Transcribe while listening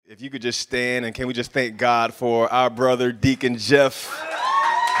If you could just stand, and can we just thank God for our brother, Deacon Jeff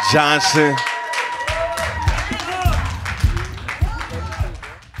Johnson.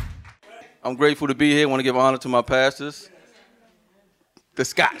 I'm grateful to be here. I want to give honor to my pastors. The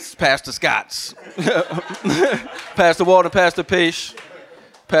Scotts, Pastor Scotts. Pastor Walden, Pastor Pace,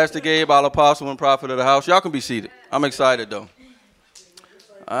 Pastor Gabe, our apostle and prophet of the house. Y'all can be seated. I'm excited, though.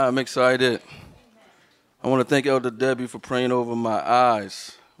 I'm excited. I want to thank Elder Debbie for praying over my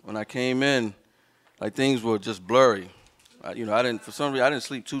eyes. When I came in, like things were just blurry. For some reason, I didn't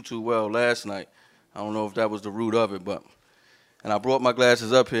sleep too well last night. I don't know if that was the root of it, and I brought my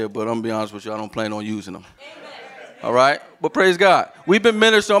glasses up here, but I'm going to be honest with you, I don't plan on using them. Amen. All right? But praise God. We've been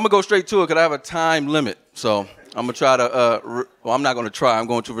ministering. I'm going to go straight to it because I have a time limit. So I'm going to try to, I'm not going to try. I'm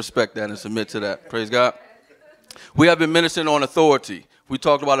going to respect that and submit to that. Praise God. We have been ministering on authority. We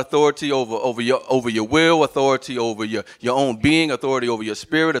talked about authority over your will, authority over your own being, authority over your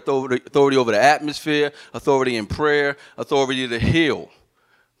spirit, authority over the atmosphere, authority in prayer, authority to heal.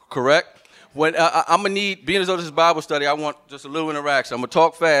 Correct? When I'm gonna need, being as though this is Bible study, I want just a little interaction. I'm gonna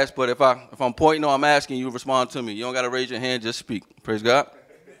talk fast, but if I'm pointing or I'm asking you, respond to me. You don't gotta raise your hand, just speak. Praise God.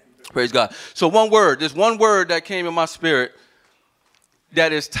 Praise God. So there's one word that came in my spirit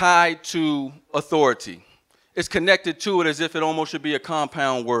that is tied to authority. It's connected to it as if it almost should be a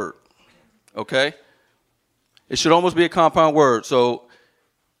compound word, okay? It should almost be a compound word. So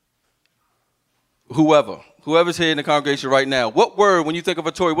whoever's here in the congregation right now, what word, when you think of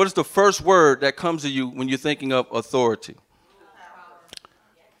authority, what is the first word that comes to you when you're thinking of authority?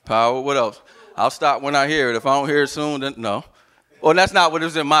 Power. What else? I'll stop when I hear it. If I don't hear it soon, then no. Well, that's not what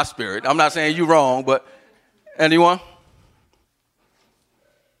is in my spirit. I'm not saying you're wrong, but anyone?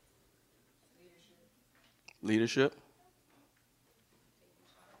 Leadership.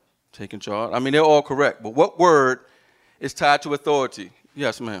 Taking charge. I mean, they're all correct. But what word is tied to authority?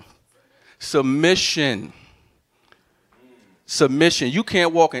 Yes, ma'am. Submission. Submission. You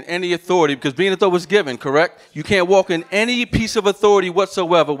can't walk in any authority because being authority was given, correct? You can't walk in any piece of authority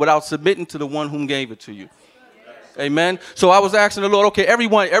whatsoever without submitting to the one whom gave it to you. Amen. So I was asking the Lord, okay,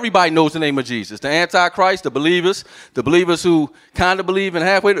 everybody knows the name of Jesus. The Antichrist, the believers who kind of believe and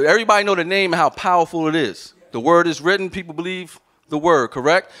halfway, everybody know the name and how powerful it is. The word is written, people believe the word,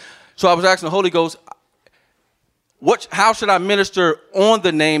 correct? So I was asking the Holy Ghost, how should I minister on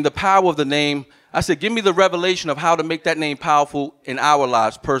the name, the power of the name? I said, give me the revelation of how to make that name powerful in our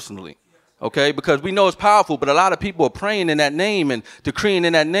lives personally. Okay, because we know it's powerful, but a lot of people are praying in that name and decreeing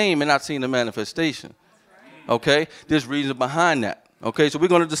in that name and not seeing the manifestation. Okay, there's reason behind that. Okay, so we're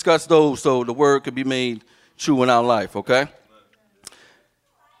going to discuss those so the word could be made true in our life. Okay,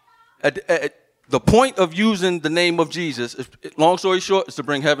 the point of using the name of Jesus, long story short, is to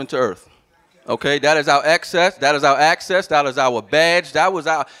bring heaven to earth. Okay, that is our access. That is our access. That is our badge.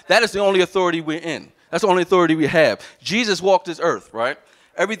 That is the only authority we're in. That's the only authority we have. Jesus walked this earth, right?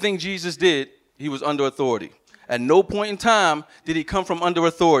 Everything Jesus did, he was under authority. At no point in time did he come from under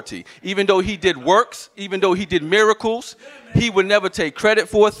authority. Even though he did works, even though he did miracles, he would never take credit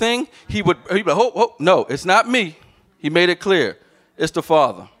for a thing. He would no, it's not me. He made it clear. It's the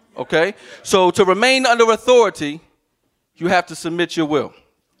Father. Okay? So to remain under authority, you have to submit your will.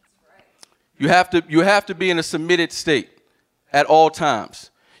 You have to be in a submitted state at all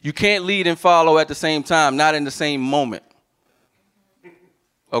times. You can't lead and follow at the same time, not in the same moment.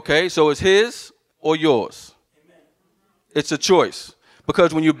 Okay? So it's his or yours. It's a choice.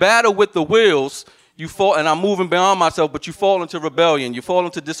 Because when you battle with the wills, you fall, and I'm moving beyond myself, but you fall into rebellion, you fall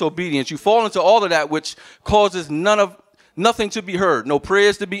into disobedience, you fall into all of that which causes nothing to be heard, no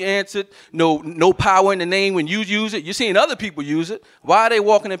prayers to be answered, no power in the name when you use it. You're seeing other people use it. Why are they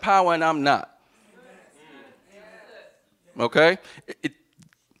walking in power and I'm not? Okay?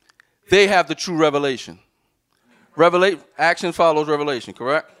 They have the true revelation. Action follows revelation,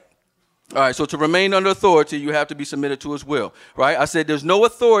 correct? All right, so to remain under authority, you have to be submitted to his will, right? I said there's no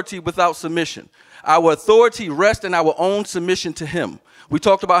authority without submission. Our authority rests in our own submission to him. We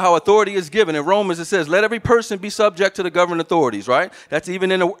talked about how authority is given. In Romans, it says, let every person be subject to the governing authorities, right? That's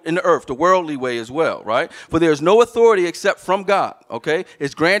even in the earth, the worldly way as well, right? For there's no authority except from God, okay?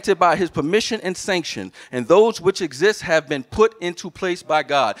 It's granted by his permission and sanction, and those which exist have been put into place by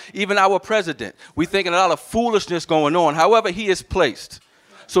God. Even our president, we thinking a lot of foolishness going on. However, he is placed.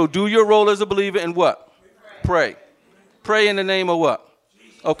 So do your role as a believer in what? Pray. Pray in the name of what?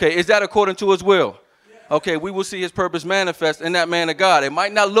 Okay, is that according to his will? Okay, we will see his purpose manifest in that man of God. It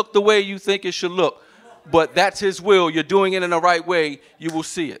might not look the way you think it should look, but that's his will. You're doing it in the right way. You will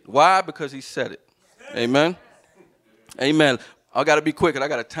see it. Why? Because he said it. Amen. Amen. I got to be quick, and I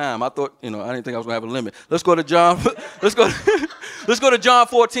got a time. I thought, I didn't think I was going to have a limit. Let's go to John. Let's go Let's go to John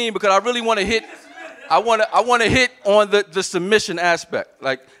 14 because I really want to hit. I want to hit on the submission aspect.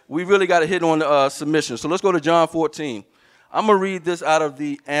 Like we really got to hit on the submission. So let's go to John 14. I'm gonna read this out of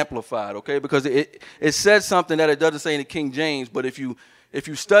the Amplified, okay? Because it says something that it doesn't say in the King James. But if you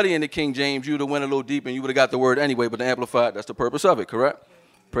study in the King James, you'd have went a little deeper and you would have got the word anyway. But the Amplified, that's the purpose of it, correct?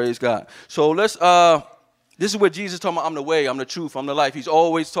 Praise God. So let's. This is where Jesus talking about, I'm the way, I'm the truth, I'm the life. He's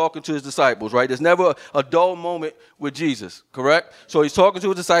always talking to his disciples, right? There's never a dull moment with Jesus, correct? So he's talking to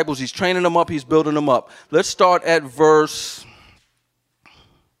his disciples. He's training them up. He's building them up. Let's start at verse.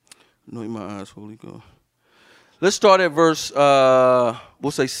 Anoint my eyes, Holy Ghost. Let's start at verse,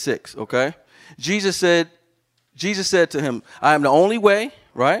 we'll say 6, okay? Jesus said to him, I am the only way,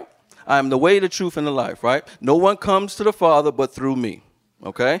 right? I am the way, the truth, and the life, right? No one comes to the Father but through me,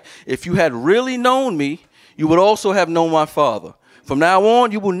 okay? If you had really known me, you would also have known my Father. From now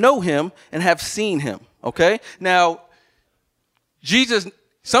on, you will know him and have seen him, okay? Now, Jesus,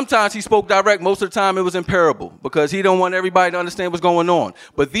 sometimes he spoke direct. Most of the time, it was in parable because he don't want everybody to understand what's going on.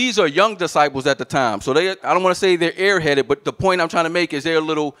 But these are young disciples at the time. So I don't want to say they're airheaded, but the point I'm trying to make is they're a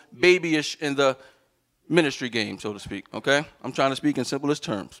little babyish in the ministry game, so to speak, okay? I'm trying to speak in simplest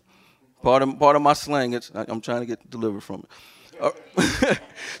terms. Part of my slang, I'm trying to get delivered from it.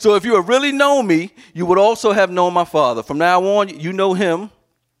 So if you had really known me, you would also have known my Father. From now on, you know him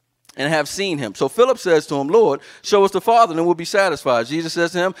and have seen him. So Philip says to him, Lord, show us the Father, and we'll be satisfied. Jesus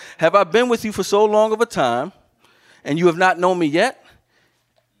says to him, have I been with you for so long of a time, and you have not known me yet?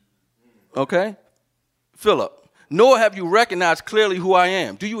 Okay? Philip, nor have you recognized clearly who I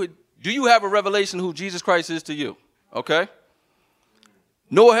am. Do you have a revelation who Jesus Christ is to you? Okay?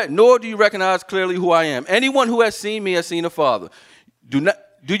 Nor do you recognize clearly who I am. Anyone who has seen me has seen the Father. Do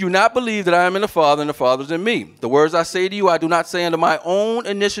you not believe that I am in the Father and the Father is in me? The words I say to you, I do not say under my own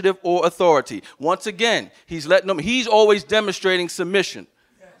initiative or authority. Once again, he's always demonstrating submission.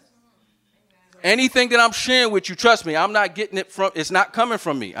 Anything that I'm sharing with you, trust me, I'm not getting it it's not coming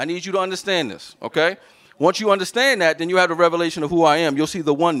from me. I need you to understand this, okay? Once you understand that, then you have the revelation of who I am. You'll see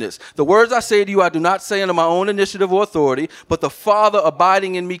the oneness. The words I say to you, I do not say under my own initiative or authority, but the Father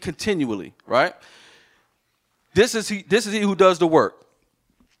abiding in me continually, right? This is he who does the work,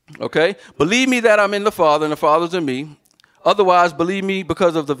 okay? Believe me that I'm in the Father and the Father's in me. Otherwise, believe me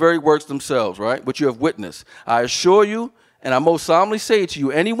because of the very works themselves, right, which you have witnessed. I assure you, and I most solemnly say to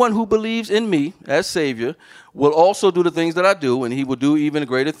you, anyone who believes in me as Savior will also do the things that I do, and he will do even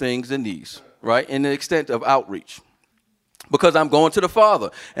greater things than these. Right, in the extent of outreach, because I'm going to the Father,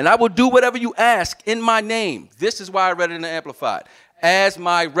 and I will do whatever you ask in my name. This is why I read it in the Amplified, as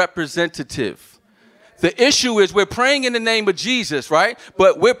my representative. The issue is we're praying in the name of Jesus, right?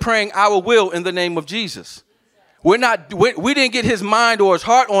 But we're praying our will in the name of Jesus. We didn't get his mind or his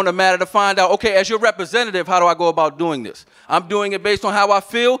heart on the matter to find out, okay, as your representative, how do I go about doing this? I'm doing it based on how I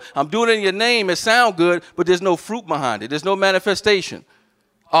feel. I'm doing it in your name. It sounds good, but there's no fruit behind it. There's no manifestation.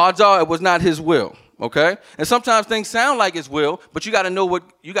 Odds are it was not his will, okay? And sometimes things sound like his will, but you got to know what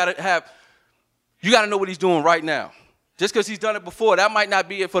he's doing right now. Just because he's done it before, that might not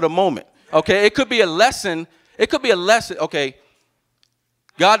be it for the moment, okay? It could be a lesson. Okay?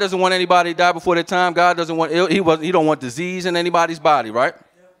 God doesn't want anybody to die before their time. God doesn't want he don't want disease in anybody's body, right?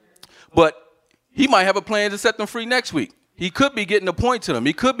 But he might have a plan to set them free next week. He could be getting a point to them.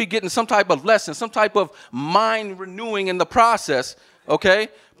 He could be getting some type of lesson, some type of mind renewing in the process. Okay,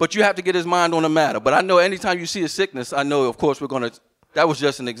 but you have to get his mind on the matter. But I know anytime you see a sickness, I know, of course, that was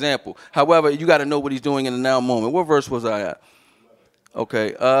just an example. However, you got to know what he's doing in the now moment. What verse was I at?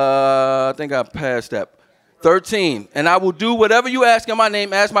 Okay, I think I passed that. 13, and I will do whatever you ask in my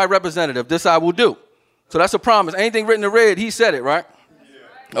name as my representative. This I will do. So that's a promise. Anything written in red, he said it, right?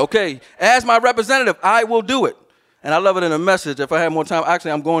 Yeah. Okay, as my representative, I will do it. And I love it in a message. If I had more time,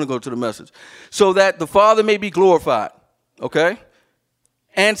 actually, I'm going to go to the message. So that the Father may be glorified, okay?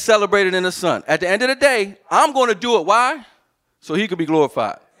 And celebrated in the Son. At the end of the day, I'm going to do it. Why? So he could be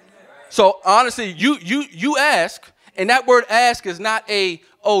glorified. So honestly, you ask, and that word ask is not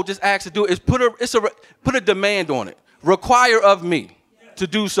just ask to do it. It's put a demand on it. Require of me to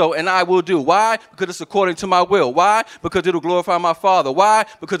do so, and I will do. Why? Because it's according to my will. Why? Because it'll glorify my Father. Why?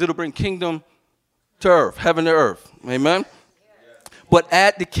 Because it'll bring kingdom to earth, heaven to earth. Amen? But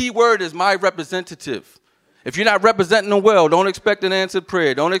the key word is my representative. If you're not representing them well, don't expect an answered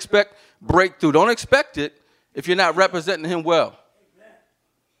prayer. Don't expect breakthrough. Don't expect it if you're not representing him well.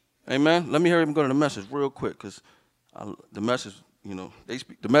 Amen. Let me hear him go to the message real quick, because the message,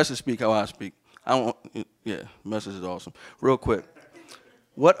 the message speak how I speak. The message is awesome. Real quick.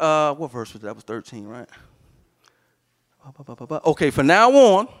 What verse was that? That was 13, right? Okay, from now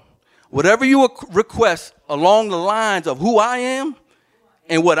on, Whatever you request along the lines of who I am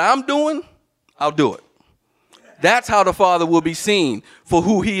and what I'm doing, I'll do it. That's how the Father will be seen for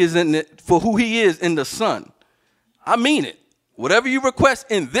who he is in the Son. I mean it. Whatever you request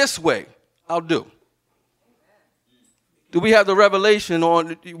in this way, I'll do. Do we have the revelation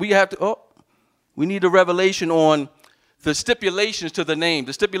on? We need the revelation on the stipulations to the name,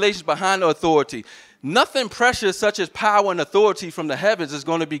 the stipulations behind the authority. Nothing precious such as power and authority from the heavens is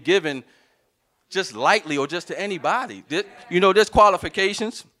going to be given just lightly or just to anybody. There's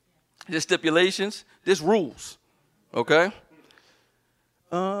qualifications, there's stipulations, there's rules. Okay?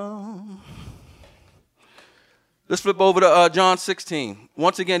 Let's flip over to John 16.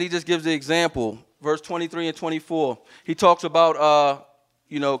 Once again, he just gives the example. Verse 23 and 24. He talks about,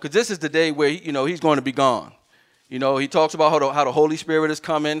 because this is the day where, he's going to be gone. He talks about how the Holy Spirit is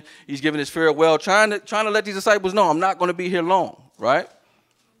coming. He's giving his farewell, trying to let these disciples know, I'm not going to be here long, right?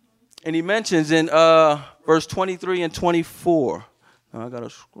 And he mentions in verse 23 and 24. Now I got to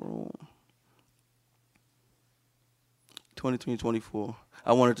scroll. 23 and 24.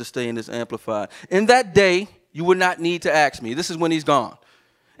 I wanted to stay in this amplified. In that day, you will not need to ask me. This is when he's gone.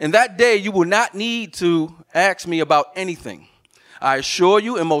 In that day, you will not need to ask me about anything. I assure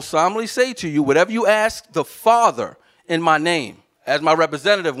you and most solemnly say to you, whatever you ask the Father in my name, as my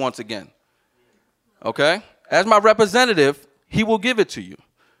representative once again, okay? As my representative, he will give it to you.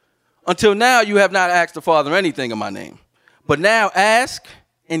 Until now, you have not asked the Father anything in my name. But now ask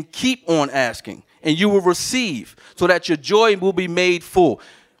and keep on asking, and you will receive, so that your joy will be made full.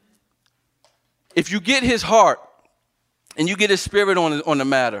 If you get his heart, and you get his spirit on the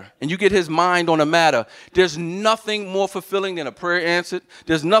matter, and you get his mind on the matter, there's nothing more fulfilling than a prayer answered.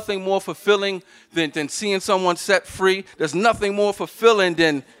 There's nothing more fulfilling than seeing someone set free. There's nothing more fulfilling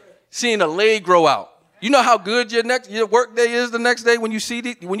than seeing a leg grow out. You know how good your work day is the next day when you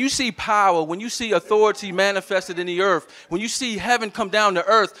see power, when you see authority manifested in the earth, when you see heaven come down to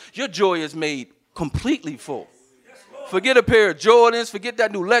earth, your joy is made completely full. Forget a pair of Jordans, forget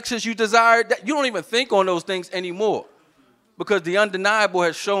that new Lexus you desired. You don't even think on those things anymore. Because the undeniable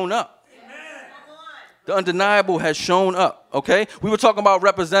has shown up. Amen. The undeniable has shown up, okay? We were talking about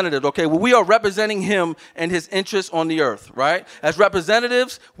representatives, okay? Well, we are representing him and his interests on the earth, right? As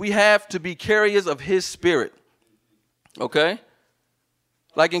representatives, we have to be carriers of his spirit, okay?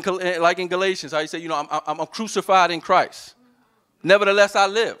 Like in Galatians, how you say, I'm crucified in Christ. Nevertheless, I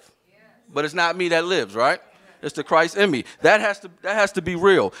live. But it's not me that lives, right? It's the Christ in me. That has to be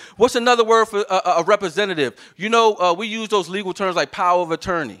real. What's another word for a representative? We use those legal terms like power of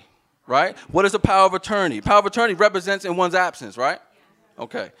attorney, right? What is a power of attorney? Power of attorney represents in one's absence, right?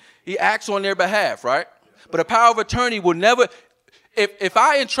 Okay. He acts on their behalf, right? But a power of attorney will never, if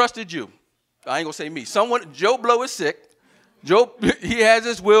I entrusted you, I ain't gonna say me, Joe Blow is sick. He has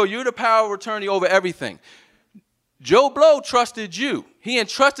his will. You're the power of attorney over everything. Joe Blow trusted you. He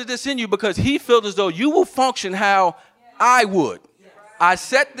entrusted this in you because he felt as though you will function how I would. I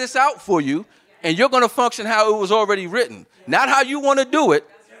set this out for you, and you're going to function how it was already written. Not how you want to do it.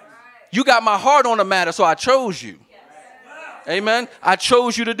 You got my heart on the matter, so I chose you. Amen? I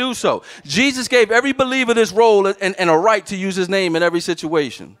chose you to do so. Jesus gave every believer this role and a right to use his name in every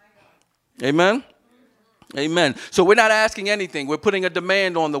situation. Amen? Amen. So we're not asking anything. We're putting a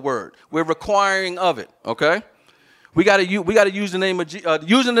demand on the word. We're requiring of it, okay? We got to use the name of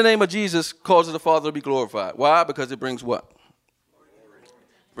using the name of Jesus causes the Father to be glorified. Why? Because it brings what?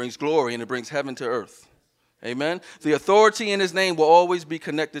 It brings glory, and it brings heaven to earth. Amen. The authority in his name will always be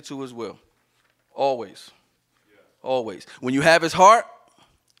connected to his will. Always. Always. When you have his heart,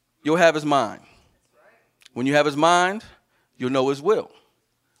 you'll have his mind. When you have his mind, you'll know his will.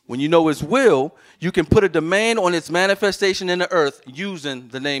 When you know his will, you can put a demand on its manifestation in the earth using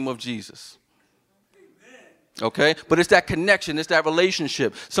the name of Jesus. Okay, but it's that connection, it's that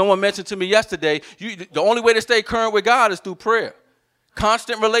relationship. Someone mentioned to me yesterday, the only way to stay current with God is through prayer.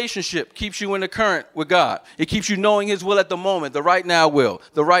 Constant relationship keeps you in the current with God. It keeps you knowing his will at the moment, the right now will,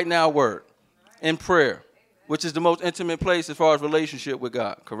 the right now word, in prayer, which is the most intimate place as far as relationship with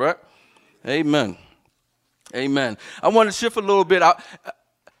God, correct? Amen. Amen. I want to shift a little bit.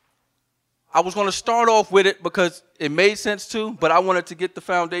 I was going to start off with it because it made sense to, but I wanted to get the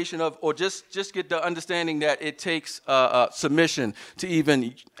foundation of, or just get the understanding that it takes submission to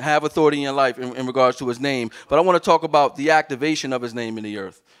even have authority in your life in regards to his name. But I want to talk about the activation of his name in the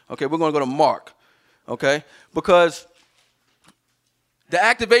earth. Okay, we're going to go to Mark. Okay, because the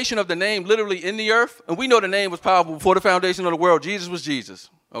activation of the name literally in the earth, and we know the name was powerful before the foundation of the world. Jesus was Jesus.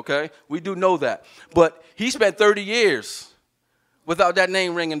 Okay, we do know that. But he spent 30 years without that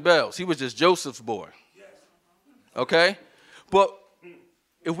name ringing bells. He was just Joseph's boy. Okay? But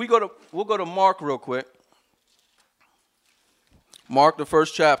if we'll go to Mark real quick. Mark, the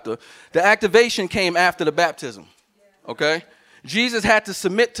first chapter. The activation came after the baptism, okay? Jesus had to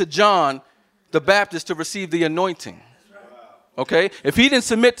submit to John the Baptist to receive the anointing, okay? If he didn't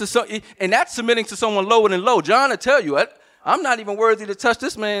submit to and that's submitting to someone lower than low. John will tell you, I'm not even worthy to touch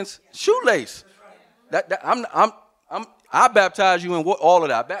this man's shoelace. I baptize you in all of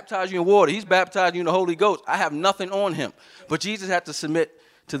that. I baptize you in water. He's baptized you in the Holy Ghost. I have nothing on him. But Jesus had to submit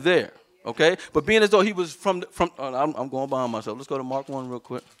to there. Okay? But being as though he was I'm going behind myself. Let's go to Mark 1 real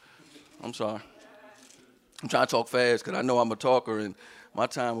quick. I'm sorry. I'm trying to talk fast because I know I'm a talker and my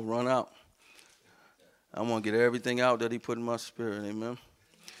time will run out. I want to get everything out that he put in my spirit. Amen.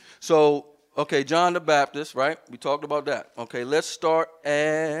 So, okay, John the Baptist, right? We talked about that. Okay, let's start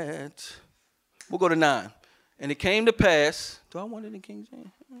we'll go to 9. And it came to pass. Do I want it in King James?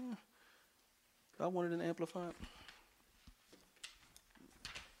 Do I want it in Amplified?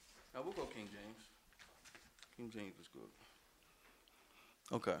 No, we'll go King James. King James is good.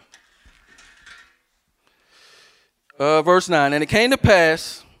 Okay. Verse 9. And it came to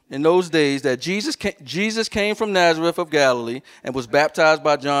pass in those days that Jesus came from Nazareth of Galilee and was baptized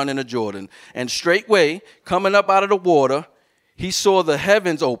by John in the Jordan. And straightway, coming up out of the water, he saw the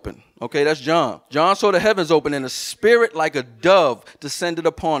heavens open. Okay, that's John. John saw the heavens open and a spirit like a dove descended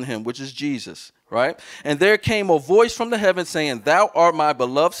upon him, which is Jesus. Right? And there came a voice from the heaven saying, Thou art my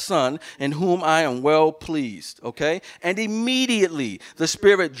beloved Son, in whom I am well pleased. Okay? And immediately the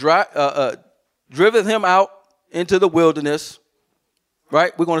Spirit driveth him out into the wilderness.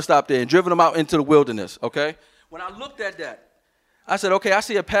 Right? We're going to stop there. And driven him out into the wilderness. Okay? When I looked at that, I said, okay, I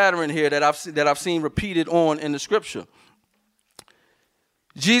see a pattern here that I've seen repeated on in the scripture.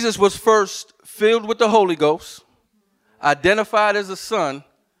 Jesus was first filled with the Holy Ghost, identified as a son,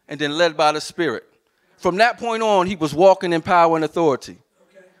 and then led by the Spirit. From that point on, he was walking in power and authority.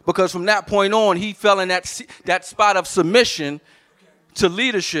 Okay. Because from that point on, he fell in that spot of submission to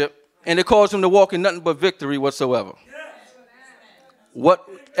leadership, and it caused him to walk in nothing but victory whatsoever. Yes.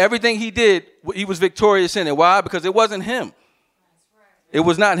 Everything he did, he was victorious in it. Why? Because it wasn't him. It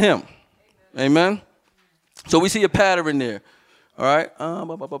was not him. Amen. So we see a pattern there. All right.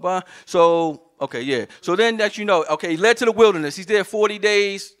 So, okay, yeah. So then that okay, he led to the wilderness. He's there 40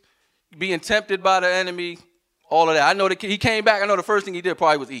 days. Being tempted by the enemy, all of that. I know he came back. I know the first thing he did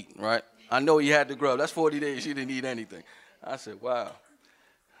probably was eat, right? I know he had to grub. That's 40 days. He didn't eat anything. I said, wow.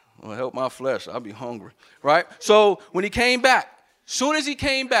 Well, help my flesh. I'll be hungry, right? So when he came back, soon as he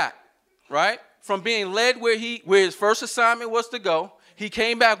came back, right, from being led where his first assignment was to go, he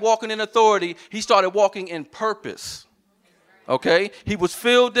came back walking in authority. He started walking in purpose. Okay? He was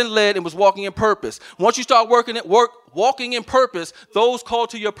filled and led and was walking in purpose. Once you start walking in purpose, those called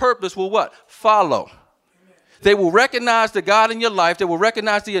to your purpose will what? Follow. They will recognize the God in your life. They will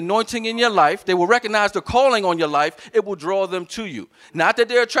recognize the anointing in your life. They will recognize the calling on your life. It will draw them to you. Not that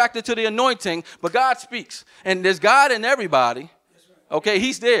they're attracted to the anointing, but God speaks. And there's God in everybody. Okay,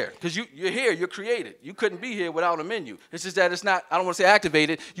 he's there because you're here. You're created. You couldn't be here without him in you. It's just that it's not, I don't want to say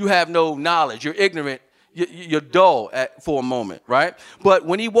activated. You have no knowledge. You're ignorant. You're dull for a moment, right? But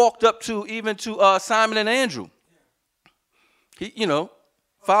when he walked up to Simon and Andrew, he,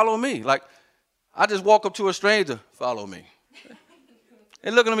 follow me. Like, I just walk up to a stranger, follow me.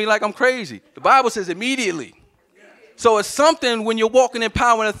 They're looking at me like I'm crazy. The Bible says immediately. So it's something when you're walking in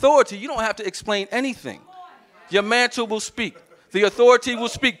power and authority, you don't have to explain anything. Your mantle will speak. The authority will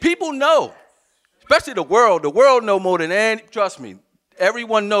speak. People know, especially the world. The world know more than any, trust me.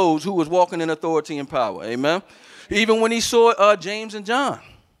 Everyone knows who was walking in authority and power. Amen. Even when he saw James and John.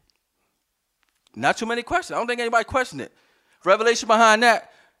 Not too many questions. I don't think anybody questioned it. Revelation behind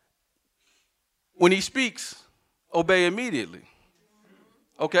that. When he speaks, obey immediately.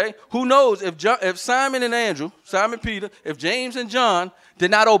 Okay? Who knows if Simon and Andrew, Simon Peter, if James and John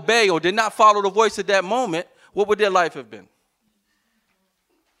did not obey or did not follow the voice at that moment, what would their life have been?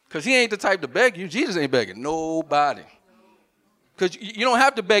 Because he ain't the type to beg you. Jesus ain't begging nobody. Because you don't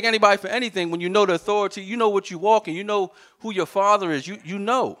have to beg anybody for anything when you know the authority, you know what you walk in, you know who your father is, you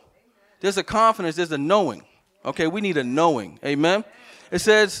know. There's a confidence, there's a knowing. Okay, we need a knowing. Amen. It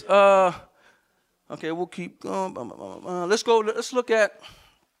says, okay, we'll keep going. Let's look at,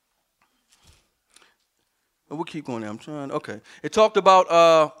 we'll keep going there. Okay. It talked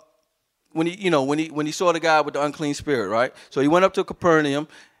about when he saw the guy with the unclean spirit, right? So he went up to Capernaum.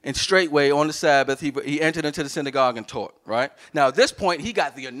 And straightway on the Sabbath, he entered into the synagogue and taught, right? Now, at this point, he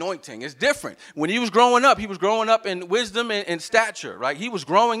got the anointing. It's different. When he was growing up in wisdom and stature, right? He was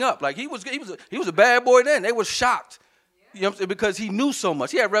growing up. Like, he was a bad boy then. They were shocked, because he knew so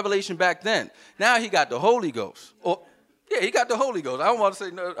much. He had revelation back then. Now he got the Holy Ghost. Yeah, he got the Holy Ghost. I don't want to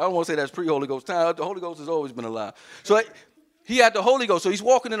say no, I don't want to say that's pre-Holy Ghost time. The Holy Ghost has always been alive. So he had the Holy Ghost. So he's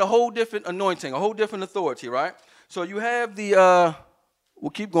walking in a whole different anointing, a whole different authority, right? So you have the,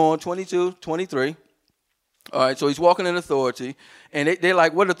 we'll keep going, 22, 23. All right, so he's walking in authority, and they're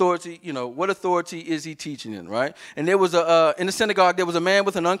like, what authority, what authority is he teaching in, right? And there was in the synagogue, there was a man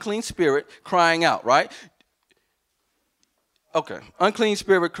with an unclean spirit crying out, right? Okay, unclean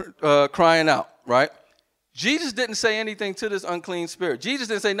spirit crying out, right? Jesus didn't say anything to this unclean spirit. Jesus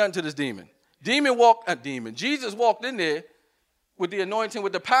didn't say nothing to this demon. Jesus walked in there with the anointing,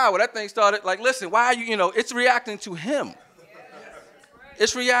 with the power. That thing started like, listen, why are you, it's reacting to him.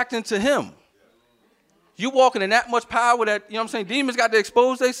 It's reacting to him. You walking in that much power that, you know what I'm saying, demons got to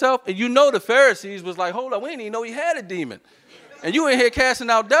expose themselves. And the Pharisees was like, hold on, we didn't even know he had a demon. And you in here casting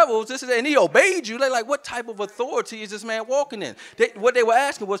out devils, and he obeyed you. They're like, what type of authority is this man walking in? What they were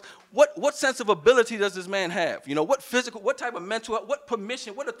asking was, what sense of ability does this man have? What physical, what type of mental, what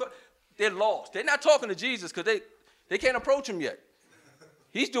permission, what authority? They're lost. They're not talking to Jesus because they can't approach him yet.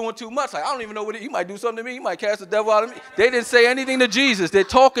 He's doing too much. Like, I don't even know he might do something to me. He might cast the devil out of me. They didn't say anything to Jesus. They're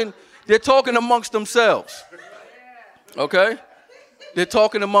talking amongst themselves. Okay? They're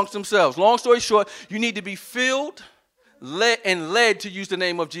talking amongst themselves. Long story short, you need to be filled, led to use the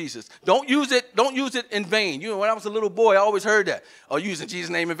name of Jesus. Don't use it in vain. When I was a little boy, I always heard that. Oh, using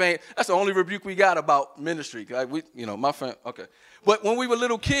Jesus' name in vain. That's the only rebuke we got about ministry. Like my friend, okay. But when we were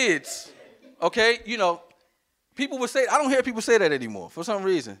little kids, okay, people would say, I don't hear people say that anymore for some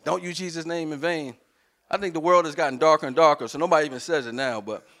reason. Don't use Jesus' name in vain. I think the world has gotten darker and darker, so nobody even says it now,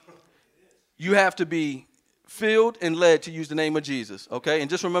 but you have to be filled and led to use the name of Jesus, okay? And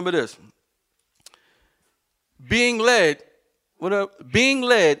just remember this. Being led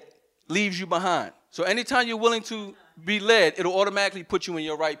leaves you behind. So anytime you're willing to be led, it'll automatically put you in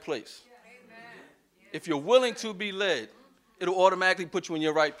your right place. If you're willing to be led, it'll automatically put you in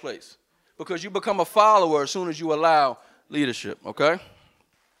your right place because you become a follower as soon as you allow leadership, okay?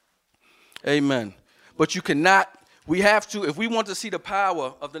 Amen. But we have to, if we want to see the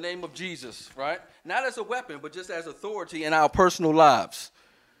power of the name of Jesus, right? Not as a weapon, but just as authority in our personal lives,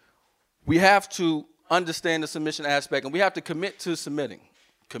 we have to understand the submission aspect, and we have to commit to submitting.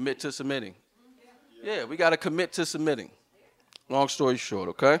 Commit to submitting. Yeah, we got to commit to submitting. Long story short,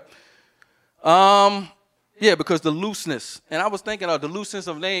 okay? Yeah, because the looseness, and I was thinking of the looseness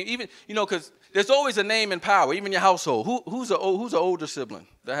of name, even, because there's always a name and power, even your household. Who's an older sibling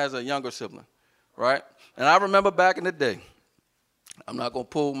that has a younger sibling, right? And I remember back in the day, I'm not going to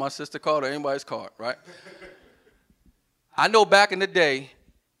pull my sister card or anybody's card, right? I know back in the day,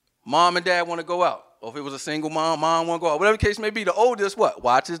 mom and dad want to go out. Or if it was a single mom want to go out. Whatever the case may be, the oldest,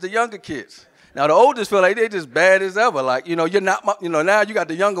 watches the younger kids. Now, the oldest feel like they're just bad as ever. Like, you're not my, now you got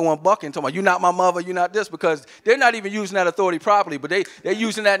the younger one bucking, talking about, you're not my mother, you're not this, because they're not even using that authority properly, but they're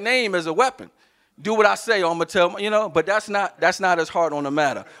using that name as a weapon. Do what I say, or I'm going to tell, but that's not his heart on the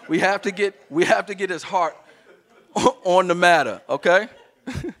matter. We have to get his heart on the matter, okay?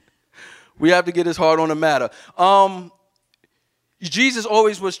 We have to get his heart on the matter. Jesus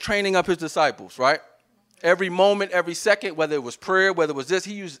always was training up his disciples, right? Every moment, every second, whether it was prayer, whether it was this,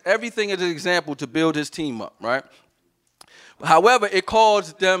 he used everything as an example to build his team up, right? However, it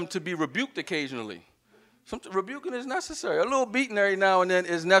caused them to be rebuked occasionally. Rebuking is necessary. A little beating every now and then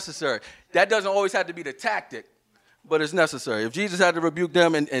is necessary. That doesn't always have to be the tactic, but it's necessary. If Jesus had to rebuke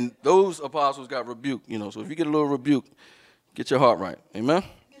them, and those apostles got rebuked, so if you get a little rebuke, get your heart right. Amen?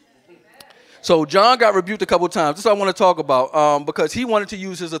 So John got rebuked a couple of times. This is what I want to talk about, because he wanted to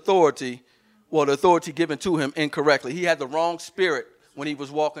use his authority, the authority given to him, incorrectly. He had the wrong spirit when he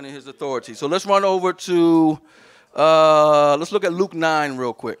was walking in his authority. So let's run over to, let's look at Luke 9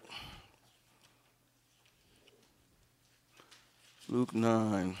 real quick. Luke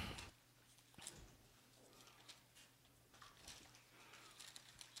 9.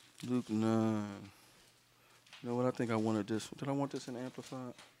 Luke 9. You know what? I think I wanted this. Did I want this in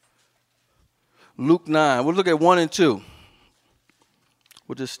Amplified? Luke 9. We'll look at 1 and 2.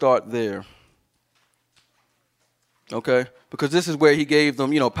 We'll just start there. Okay? Because this is where he gave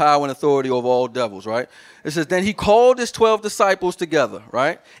them, power and authority over all devils, right? It says, then he called his 12 disciples together,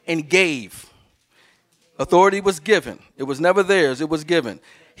 right? And gave. Authority was given. It was never theirs. It was given.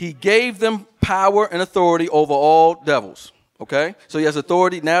 He gave them power and authority over all devils. Okay? So he has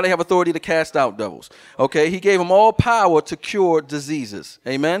authority. Now they have authority to cast out devils. Okay? He gave them all power to cure diseases.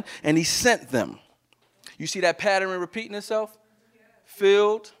 Amen? And he sent them. You see that pattern repeating itself?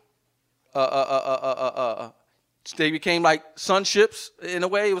 Filled. They became like sonships in a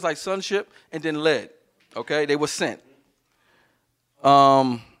way. It was like sonship and then led. Okay? They were sent.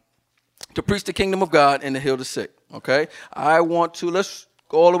 To preach the kingdom of God and to heal the sick. Okay? Let's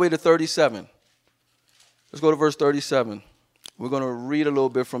go all the way to 37. Let's go to verse 37. We're going to read a little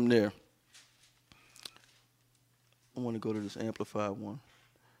bit from there. I want to go to this amplified one.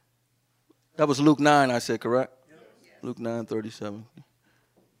 That was Luke 9, I said, correct? Yes. Luke 9:37. Give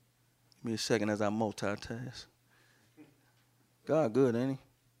me a second as I multitask. God good, ain't he?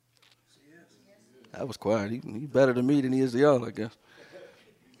 That was quiet. He's better to me than he is to y'all, I guess.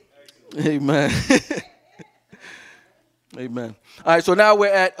 Amen. Amen. All right, so now we're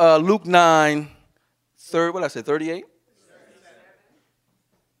at Luke 9, what did I say, 38?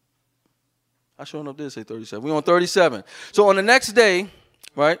 I sure enough did say 37. We're on 37. So on the next day,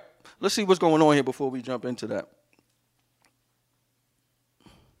 right, let's see what's going on here before we jump into that.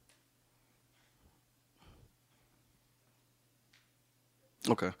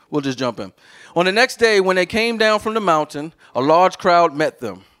 Okay, we'll just jump in. On the next day, when they came down from the mountain, a large crowd met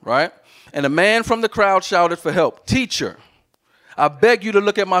them, right? And a man from the crowd shouted for help. Teacher, I beg you to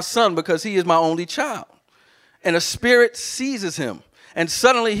look at my son because he is my only child. And a spirit seizes him, and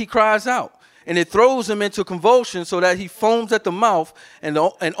suddenly he cries out. And it throws him into convulsion so that he foams at the mouth, and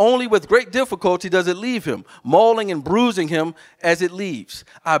only with great difficulty does it leave him, mauling and bruising him as it leaves.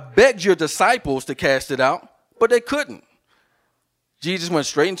 I begged your disciples to cast it out, but they couldn't. Jesus went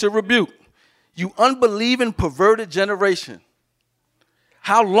straight into rebuke. You unbelieving, perverted generation.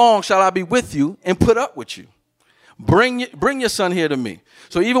 How long shall I be with you and put up with you? Bring your son here to me.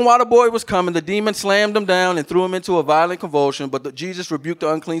 So even while the boy was coming, the demon slammed him down and threw him into a violent convulsion. But Jesus rebuked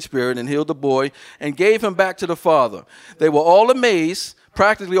the unclean spirit and healed the boy and gave him back to the father. They were all amazed,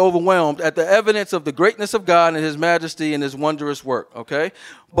 practically overwhelmed at the evidence of the greatness of God and his majesty and his wondrous work. Okay.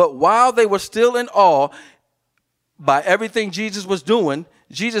 But while they were still in awe by everything Jesus was doing,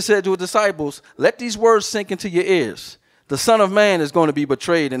 Jesus said to his disciples, let these words sink into your ears. The Son of Man is going to be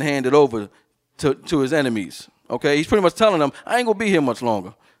betrayed and handed over to his enemies. Okay, he's pretty much telling them, I ain't going to be here much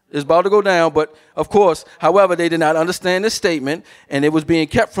longer. It's about to go down, but of course, however, they did not understand this statement, and it was being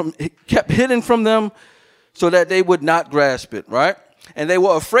kept hidden from them so that they would not grasp it, right? And they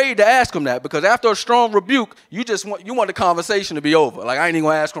were afraid to ask him that because after a strong rebuke, you want the conversation to be over. Like, I ain't even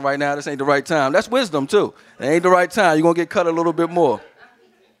going to ask him right now. This ain't the right time. That's wisdom, too. It ain't the right time. You're going to get cut a little bit more.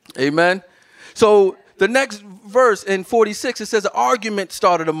 Amen? So the next verse in 46, it says an argument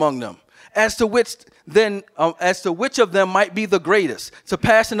started among them. As to which of them might be the greatest,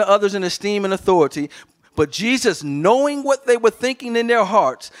 surpassing the others in esteem and authority. But Jesus, knowing what they were thinking in their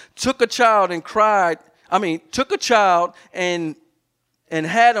hearts, took a child and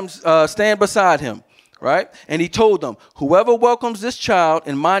had him stand beside him, right? And he told them, whoever welcomes this child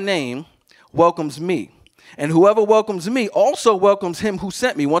in my name welcomes me. And whoever welcomes me also welcomes him who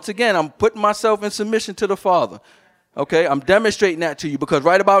sent me. Once again, I'm putting myself in submission to the Father. Okay, I'm demonstrating that to you because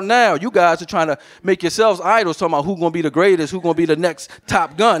right about now, you guys are trying to make yourselves idols, talking about who's going to be the greatest, who's going to be the next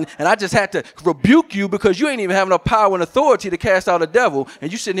Top Gun. And I just had to rebuke you because you ain't even have enough power and authority to cast out a devil.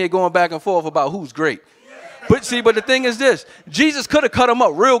 And you sitting here going back and forth about who's great. But the thing is this, Jesus could have cut him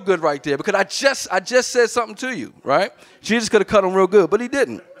up real good right there because I just said something to you, right? Jesus could have cut him real good, but he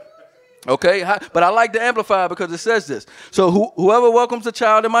didn't. Okay, but I like to amplify because it says this. So whoever welcomes a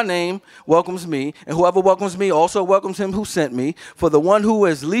child in my name welcomes me, and whoever welcomes me also welcomes him who sent me. For the one who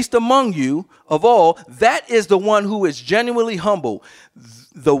is least among you of all, that is the one who is genuinely humble,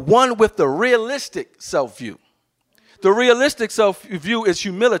 the one with the realistic self-view. The realistic self-view is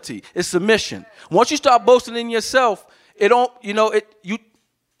humility, is submission. Once you start boasting in yourself, you don't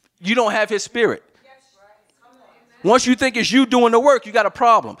have his spirit. Once you think it's you doing the work, you got a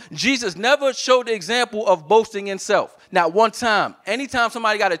problem. Jesus never showed the example of boasting in self. Not one time. Anytime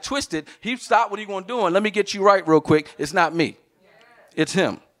somebody got it twisted, he stopped what he going to do and let me get you right real quick. It's not me. It's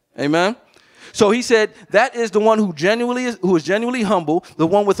him. Amen. So he said that is the one who is genuinely humble, the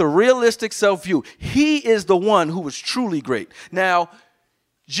one with a realistic self-view. He is the one who is truly great. Now,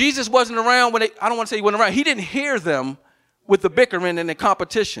 Jesus wasn't around when I don't want to say he wasn't around. He didn't hear them with the bickering and the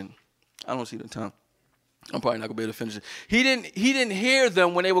competition. I don't see the time. I'm probably not going to be able to finish it. He didn't hear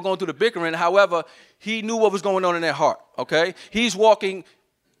them when they were going through the bickering. However, he knew what was going on in their heart, okay? He's walking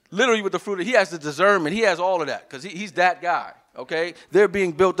literally with the fruit. He has the discernment. He has all of that because he's that guy, okay? They're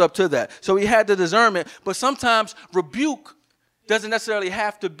being built up to that. So he had the discernment. But sometimes rebuke doesn't necessarily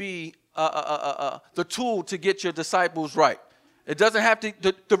have to be the tool to get your disciples right. It doesn't have to.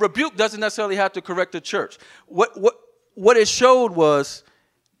 The rebuke doesn't necessarily have to correct the church. What it showed was,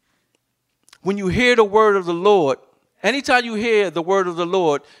 when you hear the word of the Lord, anytime you hear the word of the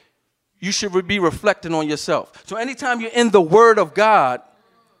Lord, you should be reflecting on yourself. So anytime you're in the word of God,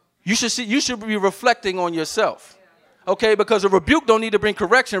 you should be reflecting on yourself. Okay, because a rebuke don't need to bring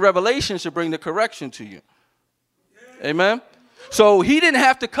correction. Revelation should bring the correction to you. Amen? So he didn't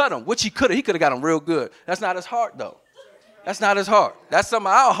have to cut him, which he could have. He could have got him real good. That's not his heart, though. That's not his heart. That's some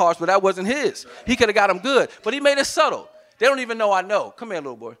of our hearts, but that wasn't his. He could have got him good, but he made it subtle. They don't even know I know. Come here,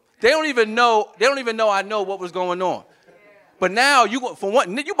 little boy. They don't even know I know what was going on. But now, for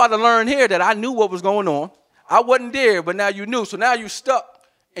one, you about to learn here that I knew what was going on. I wasn't there, but now you knew. So now you stuck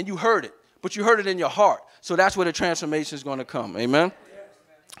and you heard it, but you heard it in your heart. So that's where the transformation is going to come. Amen?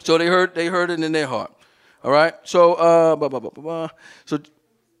 So they heard it in their heart. All right? So,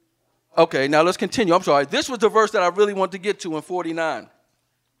 okay, now let's continue. I'm sorry. This was the verse that I really want to get to in 49.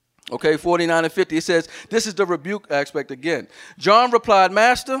 Okay, 49 and 50. It says, this is the rebuke aspect again. John replied,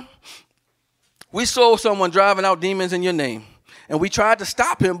 Master, we saw someone driving out demons in your name, and we tried to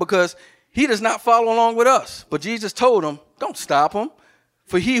stop him because he does not follow along with us. But Jesus told him, don't stop him.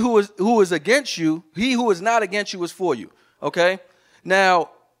 For he who is against you, he who is not against you is for you. Okay? Now,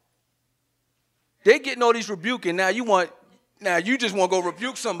 they getting all these rebuking. Now you just want to go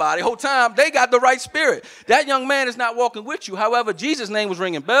rebuke somebody. Whole time, they got the right spirit. That young man is not walking with you. However, Jesus' name was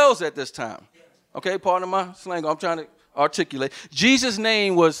ringing bells at this time. Okay, pardon my slang. I'm trying to articulate. Jesus'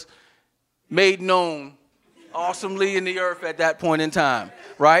 name was made known awesomely in the earth at that point in time,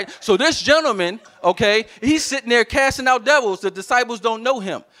 right? So this gentleman, okay, he's sitting there casting out devils. The disciples don't know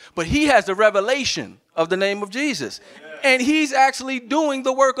him, but he has the revelation of the name of Jesus, and he's actually doing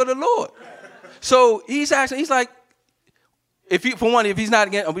the work of the Lord. So he's like, if he's not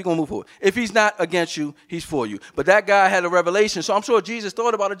against, we're going to move forward. If he's not against you, he's for you. But that guy had a revelation. So I'm sure Jesus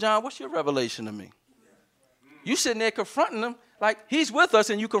thought about it. John, what's your revelation to me? You sitting there confronting him like he's with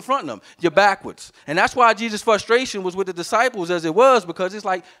us and you confronting him. You're backwards. And that's why Jesus' frustration was with the disciples as it was, because it's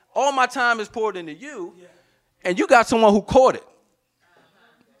like all my time is poured into you and you got someone who caught it.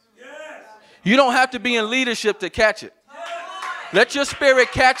 You don't have to be in leadership to catch it. Let your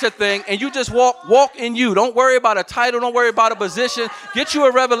spirit catch a thing and you just walk in you. Don't worry about a title. Don't worry about a position. Get you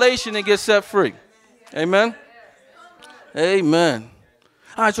a revelation and get set free. Amen. Amen.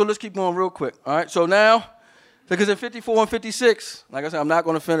 All right, so let's keep going real quick. All right, so now, because in 54 and 56, like I said, I'm not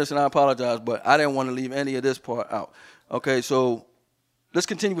going to finish and I apologize, but I didn't want to leave any of this part out. Okay, so let's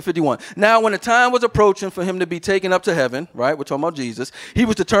continue with 51. Now, when the time was approaching for him to be taken up to heaven, right, we're talking about Jesus, he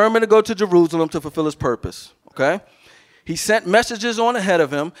was determined to go to Jerusalem to fulfill his purpose. Okay. He sent messengers on ahead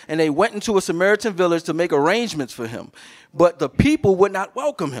of him, and they went into a Samaritan village to make arrangements for him. But the people would not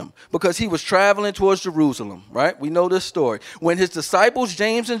welcome him because he was traveling towards Jerusalem, right? We know this story. When his disciples,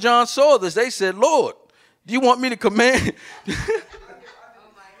 James and John, saw this, they said, Lord, do you want me to command?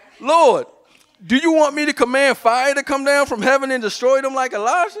 Lord, do you want me to command fire to come down from heaven and destroy them like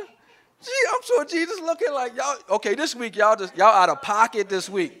Elijah? Gee, I'm sure Jesus looking like, y'all, okay, this week, y'all out of pocket this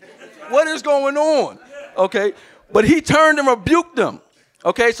week. What is going on? Okay. But he turned and rebuked them.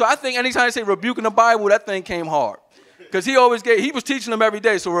 Okay, so I think anytime they say rebuke in the Bible, that thing came hard. Because he was teaching them every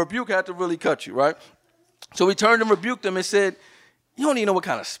day, so rebuke had to really cut you, right? So he turned and rebuked them and said, you don't even know what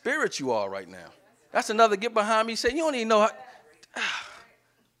kind of spirit you are right now. That's another get behind me. He said, you don't even know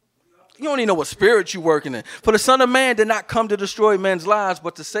what spirit you're working in. For the Son of Man did not come to destroy men's lives,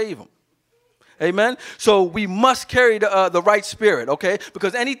 but to save them. Amen. So we must carry the right spirit, okay?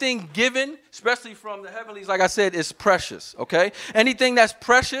 Because anything given, especially from the heavenlies, like I said, is precious, okay? Anything that's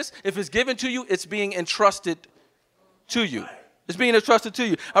precious, if it's given to you, it's being entrusted to you. It's being entrusted to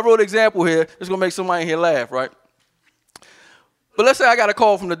you. I wrote an example here. It's going to make somebody here laugh, right? But let's say I got a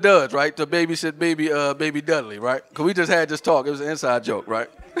call from the Duds, right, to babysit baby Dudley, right? Because we just had this talk. It was an inside joke, right?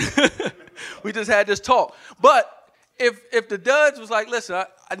 We just had this talk. But if the Duds was like, listen,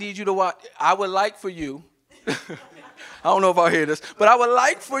 I need you to watch. I would like for you, I don't know if I'll hear this, but I would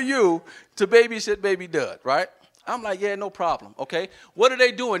like for you to babysit baby Dud, right? I'm like, yeah, no problem, okay? What are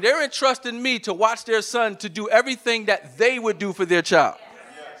they doing? They're entrusting me to watch their son to do everything that they would do for their child.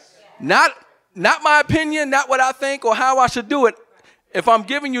 Not my opinion, not what I think or how I should do it. If I'm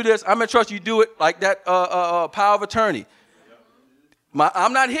giving you this, I'm entrusting you to do it like that power of attorney.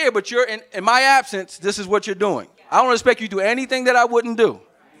 I'm not here, but you're in my absence, this is what you're doing. I don't expect you to do anything that I wouldn't do.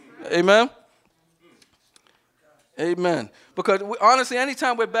 Amen? Amen. Because honestly,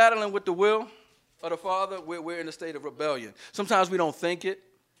 anytime we're battling with the will of the Father, we're in a state of rebellion. Sometimes we don't think it,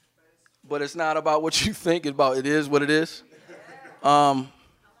 but it's not about what you think. It's about it is what it is.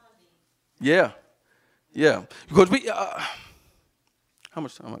 Yeah. Because how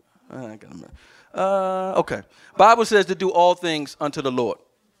much time? I got a minute. Okay. Bible says to do all things unto the Lord.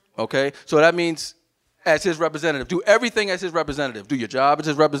 Okay? So that means as his representative. Do everything as his representative. Do your job as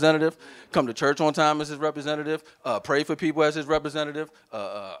his representative. Come to church on time as his representative. Pray for people as his representative.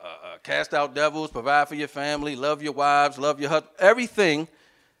 Cast out devils. Provide for your family. Love your wives. Love your husband. Everything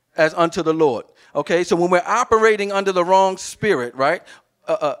as unto the Lord. Okay, so when we're operating under the wrong spirit, right?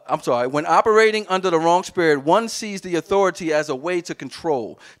 When operating under the wrong spirit, one sees the authority as a way to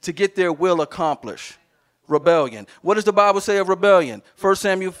control, to get their will accomplished. Rebellion. What does the Bible say of rebellion? 1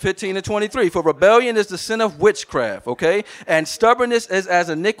 Samuel 15:23. For rebellion is the sin of witchcraft, okay? And stubbornness is as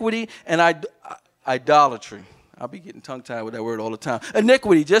iniquity and idolatry. I'll be getting tongue-tied with that word all the time.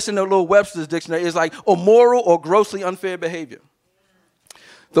 Iniquity, just in the little Webster's dictionary, is like immoral or grossly unfair behavior.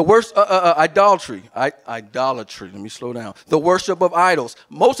 The worst, idolatry. Idolatry. Let me slow down. The worship of idols.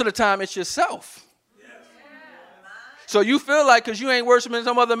 Most of the time, it's yourself. So you feel like because you ain't worshiping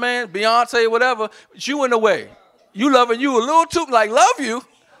some other man, Beyonce, whatever, you in the way. You loving you a little too, like love you.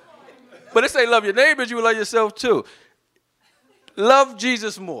 But it say love your neighbors, you love yourself too. Love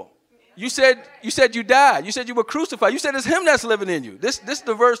Jesus more. You said you died. You said you were crucified. You said it's him that's living in you. This is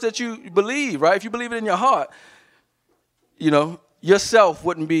the verse that you believe, right? If you believe it in your heart, you know, yourself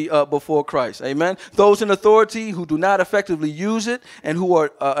wouldn't be before Christ. Amen. Those in authority who do not effectively use it and who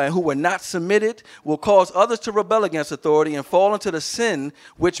are not submitted will cause others to rebel against authority and fall into the sin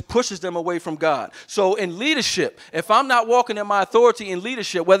which pushes them away from God. So in leadership, if I'm not walking in my authority in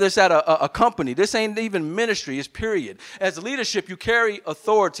leadership, whether it's at a company, this ain't even ministry, it's period. As leadership, you carry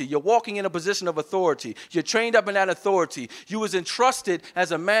authority. You're walking in a position of authority. You're trained up in that authority. You was entrusted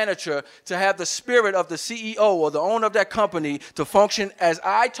as a manager to have the spirit of the CEO or the owner of that company to function as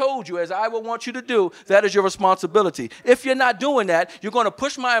I told you, as I would want you to do. That is your responsibility. If you're not doing that, you're going to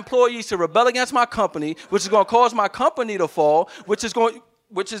push my employees to rebel against my company, which is going to cause my company to fall, which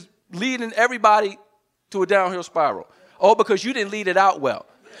is leading everybody to a downhill spiral. All because you didn't lead it out well.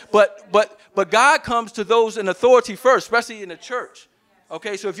 But God comes to those in authority first, especially in the church.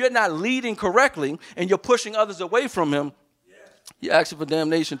 Okay, so if you're not leading correctly and you're pushing others away from him, you're asking for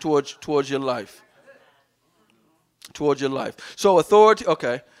damnation towards your life. Towards your life. So authority,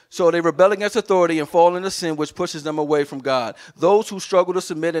 okay. So they rebel against authority and fall into sin, which pushes them away from God. Those who struggle to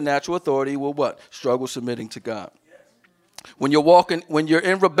submit in natural authority will what? Struggle submitting to God. When you're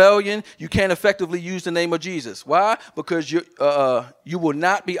in rebellion, you can't effectively use the name of Jesus. Why? Because you will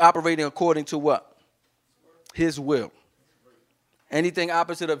not be operating according to what? His will. Anything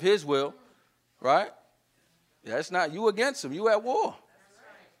opposite of his will, right? That's not you against him. You at war.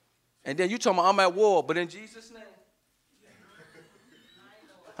 And then you talking about I'm at war, but in Jesus' name.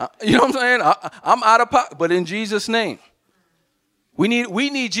 You know what I'm saying? I'm out of pocket, but in Jesus' name. We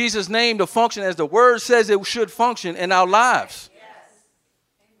need Jesus' name to function as the word says it should function in our lives. Yes.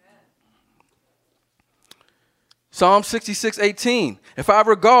 Amen. Psalm 66:18. If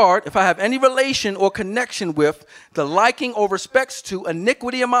I have any relation or connection with, the liking or respects to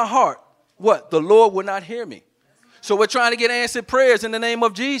iniquity in my heart, what? The Lord will not hear me. So we're trying to get answered prayers in the name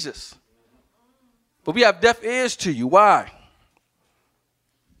of Jesus. But we have deaf ears to you. Why?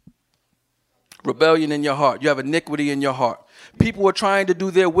 Rebellion in your heart. You have iniquity in your heart. People are trying to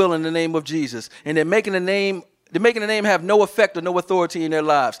do their will in the name of Jesus, and they're making the name have no effect or no authority in their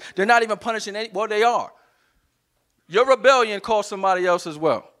lives. They're not even punishing well, they are. Your rebellion costs somebody else as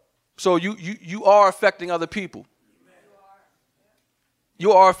well. So you are affecting other people.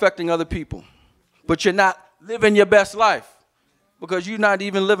 You are affecting other people. But you're not living your best life because you're not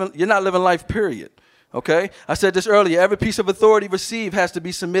living life, period. Okay? I said this earlier. Every piece of authority received has to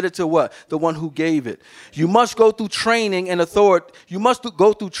be submitted to what? The one who gave it. You must go through training and authority. You must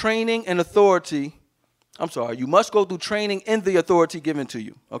go through training and authority. You must go through training in the authority given to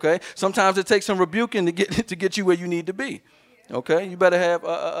you. Okay? Sometimes it takes some rebuking to get you where you need to be. Okay? You better have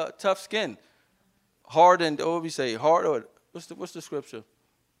a tough skin. Hard and, what do we say? Hard or, what's the scripture?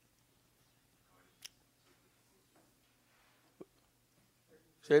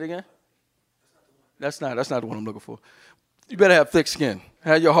 Say it again. That's not the one I'm looking for. You better have thick skin.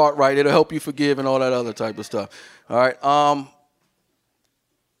 Have your heart right. It'll help you forgive and all that other type of stuff. All right.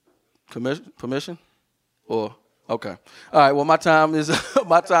 Permission? Or okay. All right. Well, my time is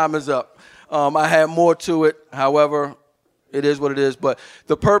up. I had more to it. However, it is what it is. But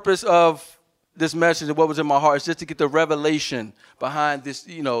the purpose of this message and what was in my heart is just to get the revelation behind this,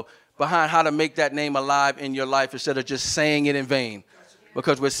 behind how to make that name alive in your life instead of just saying it in vain.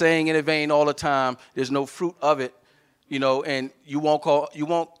 Because we're saying it in vain all the time. There's no fruit of it, and you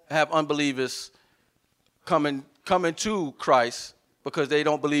won't have unbelievers coming to Christ because they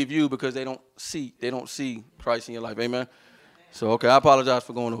don't believe you because they don't see Christ in your life. Amen. So okay, I apologize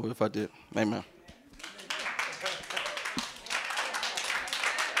for going over if I did. Amen.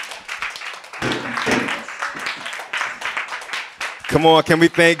 Come on, can we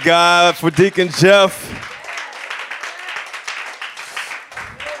thank God for Deacon Jeff?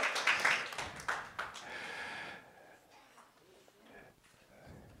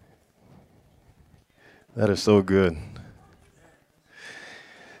 That is so good.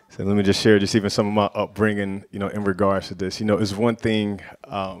 So let me just share just even some of my upbringing, in regards to this. It's one thing,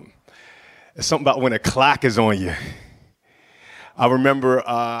 it's something about when a clock is on you. I remember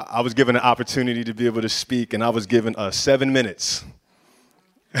I was given an opportunity to be able to speak, and I was given 7 minutes.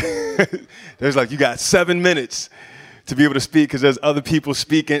 There's like, you got 7 minutes to be able to speak because there's other people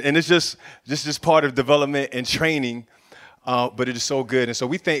speaking, and it's just part of development and training. But it is so good. And so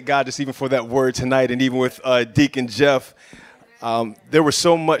we thank God just even for that word tonight. And even with Deacon Jeff, there was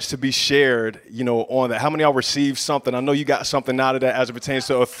so much to be shared, on that. How many of y'all received something? I know you got something out of that as it pertains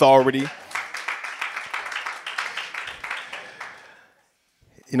to authority.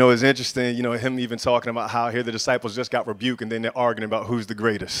 It's interesting, him even talking about how here the disciples just got rebuked and then they're arguing about who's the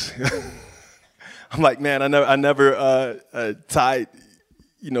greatest. I'm like, man, I never tied,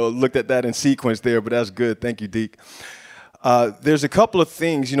 looked at that in sequence there, but that's good. Thank you, Deke. There's a couple of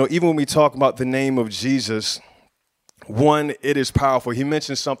things, even when we talk about the name of Jesus, one, it is powerful. He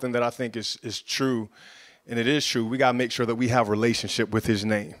mentioned something that I think is true, and it is true. We got to make sure that we have a relationship with his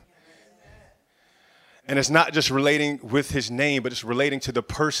name. And it's not just relating with his name, but it's relating to the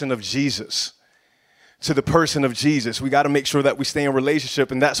person of Jesus. To the person of Jesus. We got to make sure that we stay in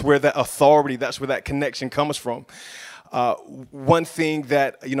relationship, and that's where that authority, that's where that connection comes from. One thing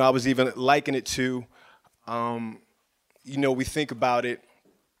that, I was even liking it to, we think about it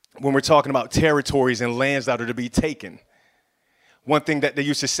when we're talking about territories and lands that are to be taken. One thing that they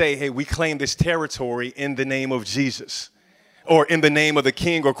used to say, hey, we claim this territory in the name of Jesus, or in the name of the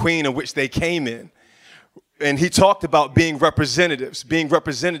king or queen in which they came in. And he talked about being representatives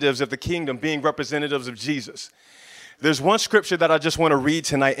of the kingdom, being representatives of Jesus. There's one scripture that I just want to read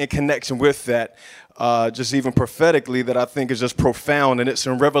tonight in connection with that, just even prophetically, that I think is just profound. And it's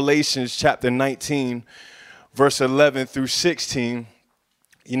in Revelation chapter 19, verse 11 through 16,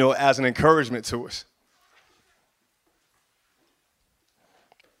 as an encouragement to us.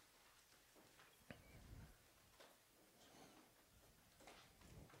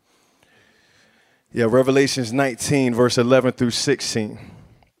 Yeah, Revelations 19, verse 11 through 16.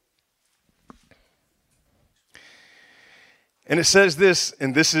 And it says this,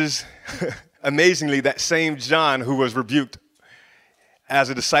 and this is amazingly that same John who was rebuked as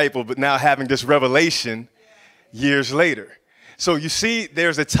a disciple, but now having this revelation years later. So you see,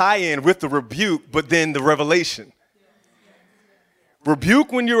 there's a tie-in with the rebuke, but then the revelation.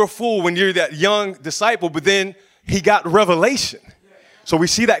 Rebuke when you're a fool, when you're that young disciple, but then he got revelation. So we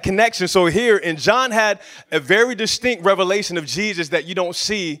see that connection. So here, and John had a very distinct revelation of Jesus that you don't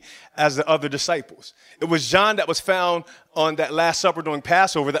see as the other disciples. It was John that was found on that Last Supper during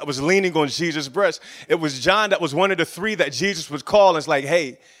Passover that was leaning on Jesus' breast. It was John that was one of the three that Jesus would call, and it's like,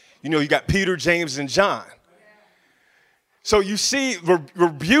 hey, you got Peter, James, and John. So you see,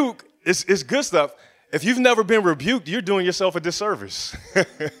 rebuke is good stuff. If you've never been rebuked, you're doing yourself a disservice.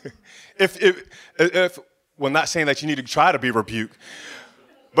 Well, not saying that you need to try to be rebuked,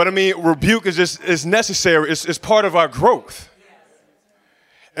 but I mean, rebuke is necessary. It's part of our growth.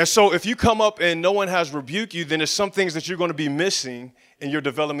 And so if you come up and no one has rebuked you, then there's some things that you're going to be missing in your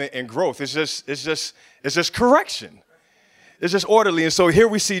development and growth. It's just correction. It's just orderly. And so here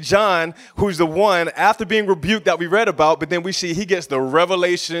we see John, who's the one after being rebuked that we read about, but then we see he gets the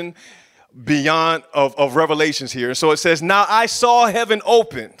revelation beyond of revelations here. And so it says, now I saw heaven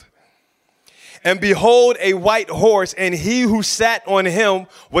opened, and behold, a white horse, and he who sat on him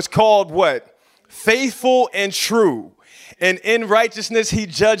was called what? Faithful and true. And in righteousness he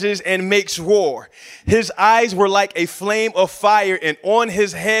judges and makes war. His eyes were like a flame of fire, and on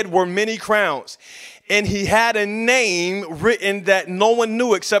his head were many crowns. And he had a name written that no one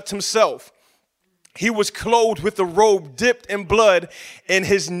knew except himself. He was clothed with a robe dipped in blood, and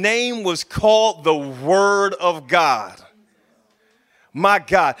his name was called the Word of God. My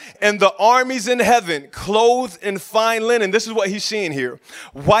God. And the armies in heaven, clothed in fine linen, this is what he's seeing here,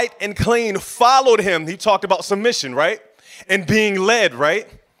 white and clean, followed him. He talked about submission, right? And being led, right?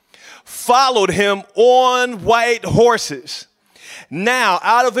 Followed him on white horses. Now,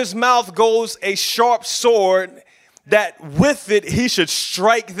 out of his mouth goes a sharp sword, that with it he should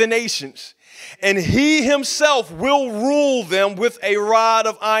strike the nations. And he himself will rule them with a rod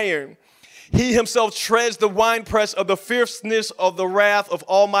of iron. He himself treads the winepress of the fierceness of the wrath of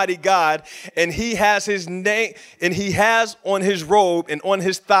Almighty God. And he has his name, and he has on his robe and on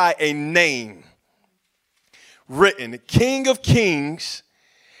his thigh a name written, King of Kings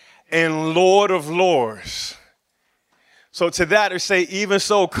and Lord of Lords. So to that I say, even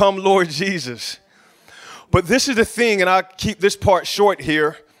so, come Lord Jesus. But this is the thing, and I'll keep this part short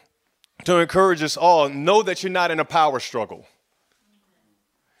here to encourage us all. Know that you're not in a power struggle.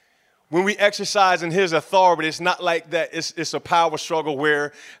 When we exercise in his authority, it's not like that it's a power struggle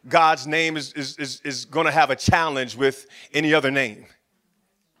where God's name is going to have a challenge with any other name.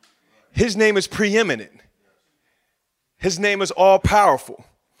 His name is preeminent. His name is all powerful.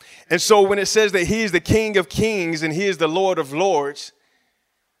 And so when it says that he is the King of kings and he is the Lord of lords,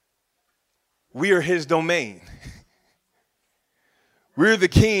 we are his domain. We're the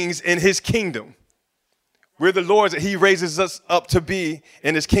kings in his kingdom. We're the lords that he raises us up to be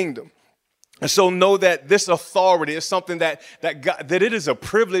in his kingdom. And so know that this authority is something that it is a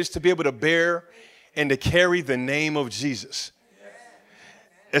privilege to be able to bear and to carry the name of Jesus.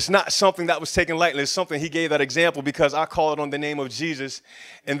 It's not something that was taken lightly. It's something he gave that example because I called on the name of Jesus.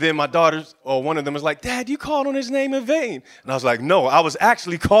 And then my daughters, or one of them was like, Dad, you called on his name in vain. And I was like, no, I was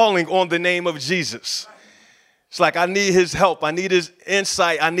actually calling on the name of Jesus. It's like I need his help. I need his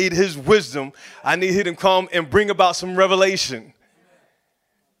insight. I need his wisdom. I need him to come and bring about some revelation.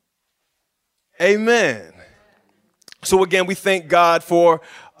 Amen. So again, we thank God for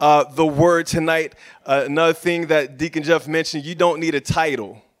the word tonight. Another thing that Deacon Jeff mentioned, you don't need a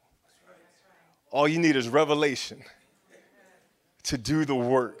title. All you need is revelation to do the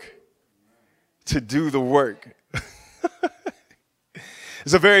work. To do the work.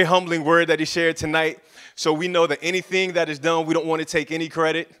 It's a very humbling word that he shared tonight. So we know that anything that is done, we don't want to take any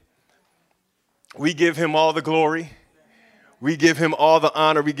credit. We give him all the glory. We give him all the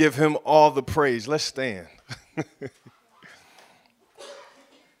honor. We give him all the praise. Let's stand.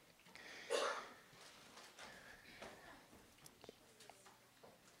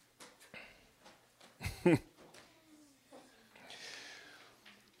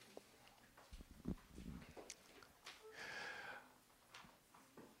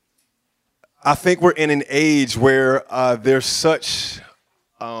 I think we're in an age where there's such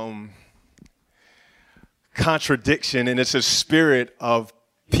contradiction, and it's a spirit of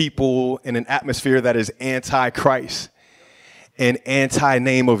people in an atmosphere that is anti-Christ and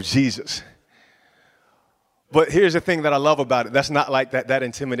anti-name of Jesus. But here's the thing that I love about it. That's not like that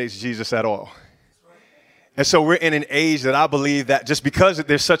intimidates Jesus at all. And so we're in an age that I believe that just because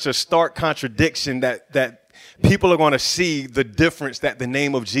there's such a stark contradiction that people are going to see the difference that the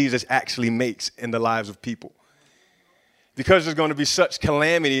name of Jesus actually makes in the lives of people. Because there's going to be such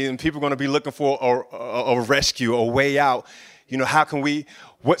calamity and people are going to be looking for a rescue, a way out. You know, how can we,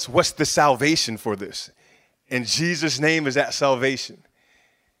 what's the salvation for this? And Jesus' name is that salvation.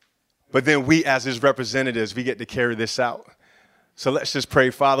 But then we as his representatives, we get to carry this out. So let's just pray.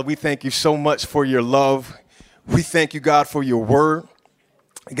 Father, we thank you so much for your love. We thank you, God, for your word.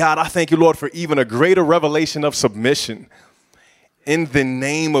 God, I thank you, Lord, for even a greater revelation of submission in the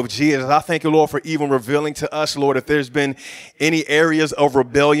name of Jesus. I thank you, Lord, for even revealing to us, Lord, if there's been any areas of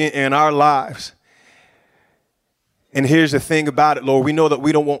rebellion in our lives. And here's the thing about it, Lord. We know that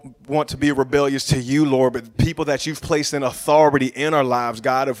we don't want to be rebellious to you, Lord, but people that you've placed in authority in our lives,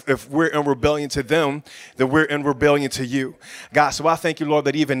 God, if we're in rebellion to them, then we're in rebellion to you. God, so I thank you, Lord,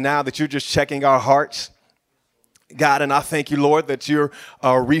 that even now that you're just checking our hearts, God, and I thank you, Lord, that you're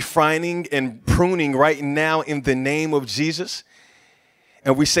refining and pruning right now in the name of Jesus.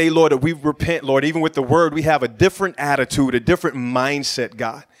 And we say, Lord, that we repent, Lord, even with the word, we have a different attitude, a different mindset,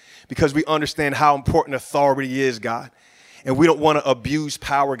 God, because we understand how important authority is, God. And we don't want to abuse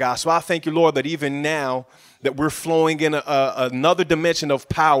power, God. So I thank you, Lord, that even now that we're flowing in another dimension of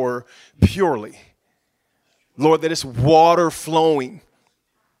power purely. Lord, that it's water flowing.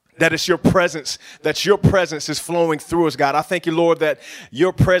 That it's your presence, that your presence is flowing through us, God. I thank you, Lord, that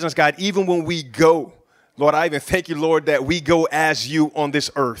your presence, God, even when we go, Lord, I even thank you, Lord, that we go as you on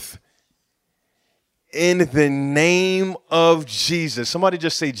this earth. In the name of Jesus. Somebody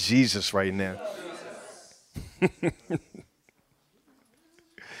just say Jesus right now.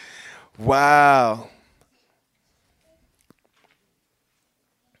 Wow.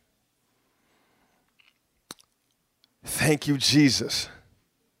 Thank you, Jesus.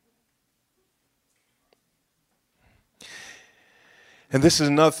 And this is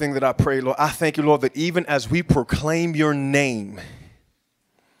another thing that I pray, Lord. I thank you, Lord, that even as we proclaim your name,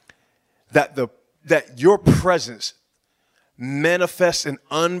 that your presence manifests in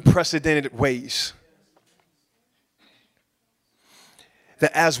unprecedented ways.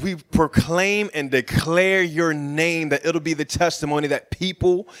 That as we proclaim and declare your name, that it'll be the testimony that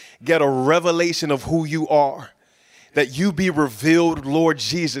people get a revelation of who you are. That you be revealed, Lord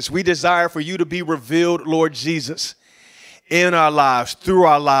Jesus. We desire for you to be revealed, Lord Jesus, in our lives, through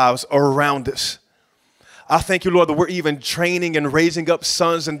our lives, around us. I thank you, Lord, that we're even training and raising up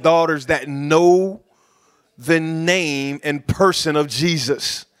sons and daughters that know the name and person of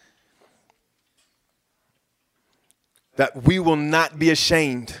Jesus. That we will not be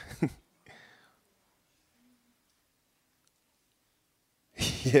ashamed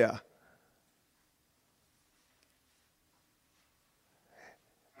Yeah.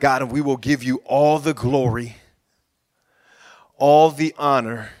 God, and we will give you all the glory, all the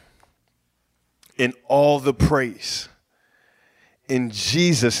honor, and all the praise. In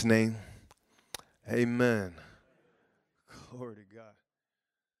Jesus' name, amen. Glory to God.